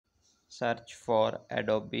Search for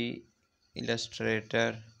Adobe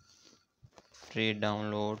Illustrator free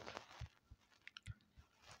download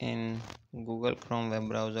in Google Chrome web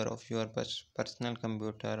browser of your personal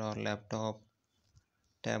computer or laptop.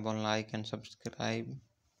 Tap on like and subscribe.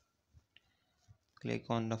 Click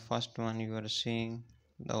on the first one you are seeing,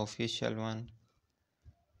 the official one.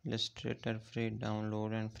 Illustrator free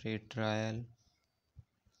download and free trial.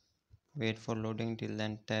 Wait for loading till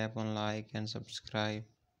then tap on like and subscribe.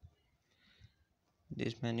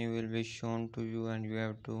 This menu will be shown to you and you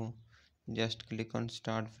have to just click on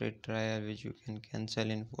start free trial, which you can cancel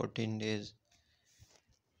in 14 days,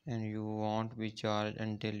 and you won't be charged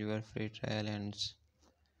until your free trial ends.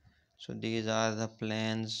 So these are the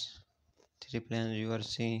plans, three plans you are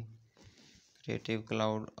seeing: Creative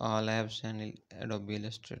Cloud, All Apps and Adobe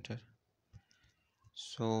Illustrator.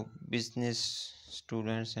 So business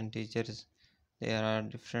students and teachers, there are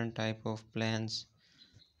different type of plans.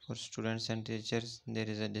 For students and teachers there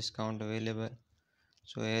is a discount available.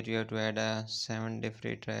 So here you have to add a 7-day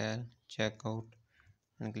free trial, check out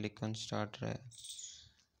and click on start trial.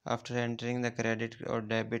 After entering the credit or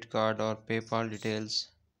debit card or PayPal details,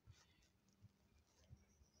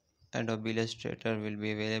 Adobe Illustrator will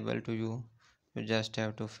be available to you. You just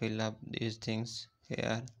have to fill up these things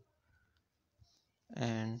here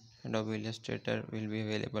and Adobe Illustrator will be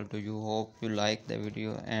available to you. Hope you like the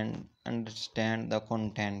video and understand the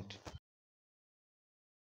content.